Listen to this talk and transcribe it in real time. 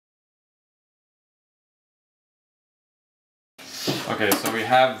Okay, so we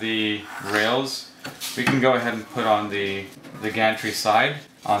have the rails. We can go ahead and put on the gantry side.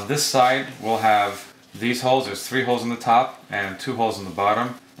 On this side, we'll have these holes. There's 3 holes in the top and 2 holes in the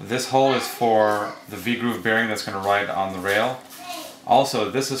bottom. This hole is for the V-groove bearing that's going to ride on the rail.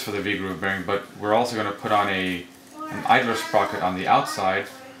 Also, this is for the V-groove bearing, but we're also going to put on an idler sprocket on the outside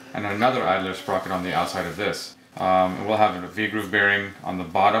and another idler sprocket on the outside of this. We'll have a V-groove bearing on the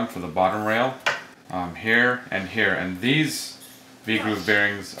bottom for the bottom rail, here and here. And these V-groove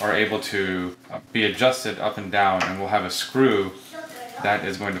bearings are able to be adjusted up and down, and we'll have a screw that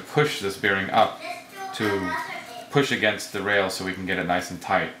is going to push this bearing up to push against the rail so we can get it nice and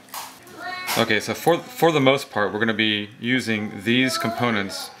tight. Okay, so for the most part, we're going to be using these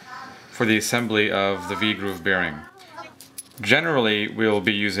components for the assembly of the V-groove bearing. Generally, we'll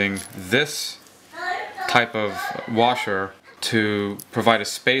be using this type of washer to provide a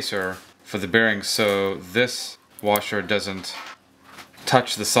spacer for the bearing so this washer doesn't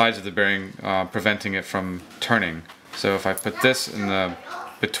touch the sides of the bearing, preventing it from turning. So if I put this in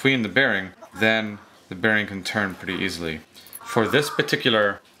between the bearing, then the bearing can turn pretty easily. For this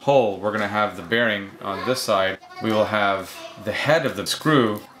particular hole, we're going to have the bearing on this side. We will have the head of the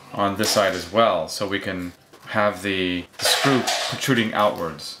screw on this side as well, so we can have the screw protruding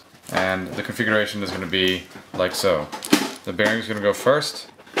outwards. And the configuration is going to be like so. The bearing is going to go first,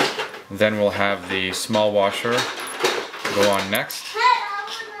 then we'll have the small washer go on next,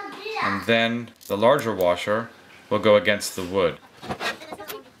 and then the larger washer will go against the wood.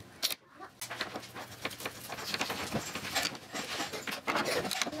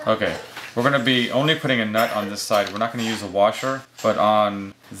 Okay, we're going to be only putting a nut on this side. We're not going to use a washer, but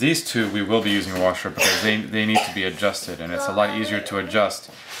on these two we will be using a washer because they need to be adjusted, and it's a lot easier to adjust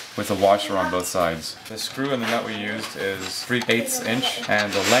with a washer on both sides. The screw and the nut we used is 3/8 inch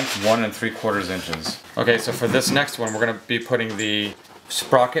and the length 1 3/4 inches. Okay, so for this next one we're going to be putting the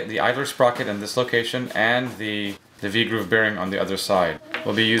sprocket, the idler sprocket in this location, and the V-groove bearing on the other side.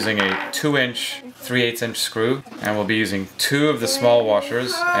 We'll be using a 2-inch 3/8 inch screw, and we'll be using 2 of the small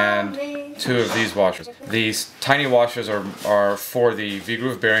washers and 2 of these washers. These tiny washers are for the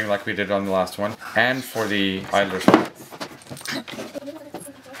V-groove bearing like we did on the last one, and for the idler sprocket.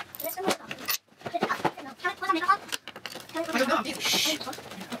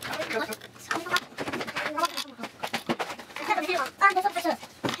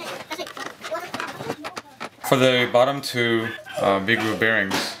 For the bottom 2 V-groove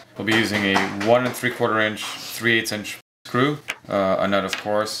bearings, we'll be using a 1 3/4 inch 3/8 inch screw, a nut of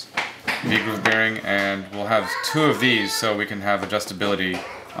course, V-groove bearing, and we'll have 2 of these so we can have adjustability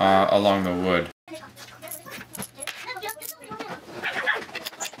along the wood.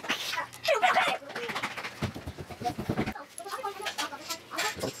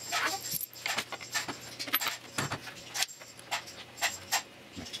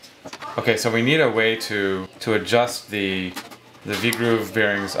 Okay, so we need a way to adjust the V-groove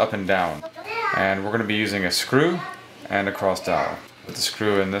bearings up and down, and we're going to be using a screw and a cross dowel. Put the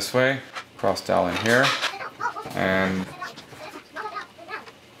screw in this way, cross dowel in here, and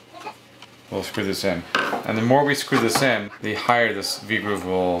we'll screw this in. And the more we screw this in, the higher this V-groove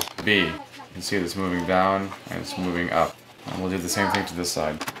will be. You can see this moving down and it's moving up. And we'll do the same thing to this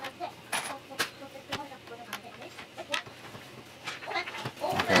side.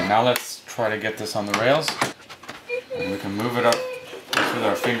 Okay, now let's try to get this on the rails. And we can move it up with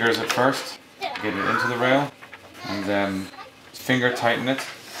our fingers at first, get it into the rail, and then finger tighten it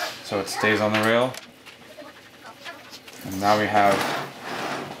so it stays on the rail. And now we have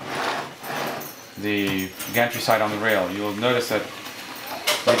the gantry side on the rail. You'll notice that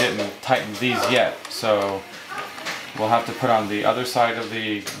we didn't tighten these yet, so we'll have to put on the other side of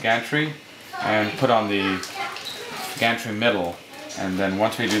the gantry and put on the gantry middle. And then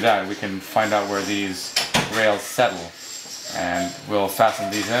once we do that, we can find out where these rails settle, and we'll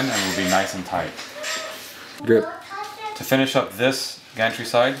fasten these in and we'll be nice and tight. Good. To finish up this gantry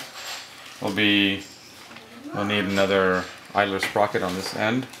side, we'll need another idler sprocket on this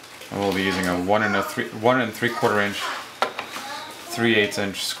end, and we'll be using a 1 3/4 inch 3/8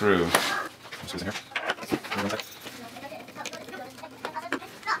 inch screw.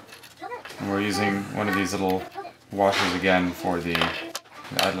 And we're using one of these little washers again for the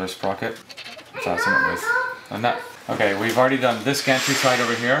idler sprocket. Fasten it with a nut. Okay, we've already done this gantry side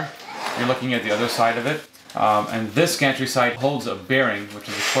over here. You're looking at the other side of it. And this gantry side holds a bearing, which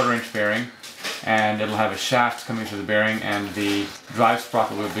is a 1/4 inch bearing, and it'll have a shaft coming through the bearing, and the drive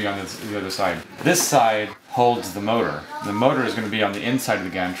sprocket will be on the other side. This side holds the motor. The motor is going to be on the inside of the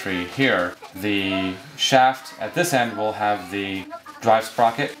gantry here. The shaft at this end will have the drive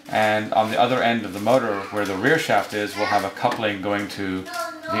sprocket, and on the other end of the motor where the rear shaft is, we'll have a coupling going to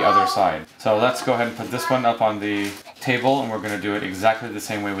the other side. So let's go ahead and put this one up on the table, and we're going to do it exactly the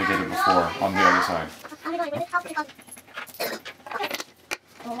same way we did it before on the other side.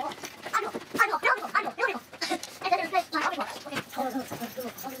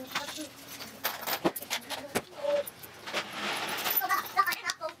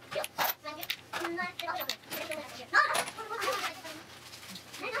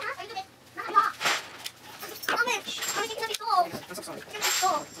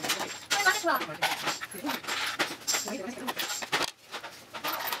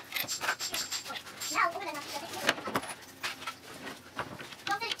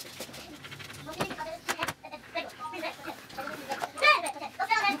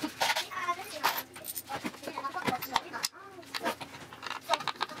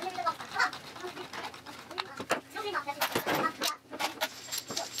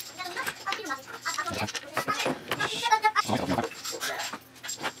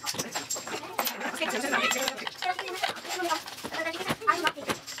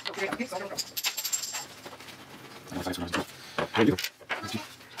 Ready?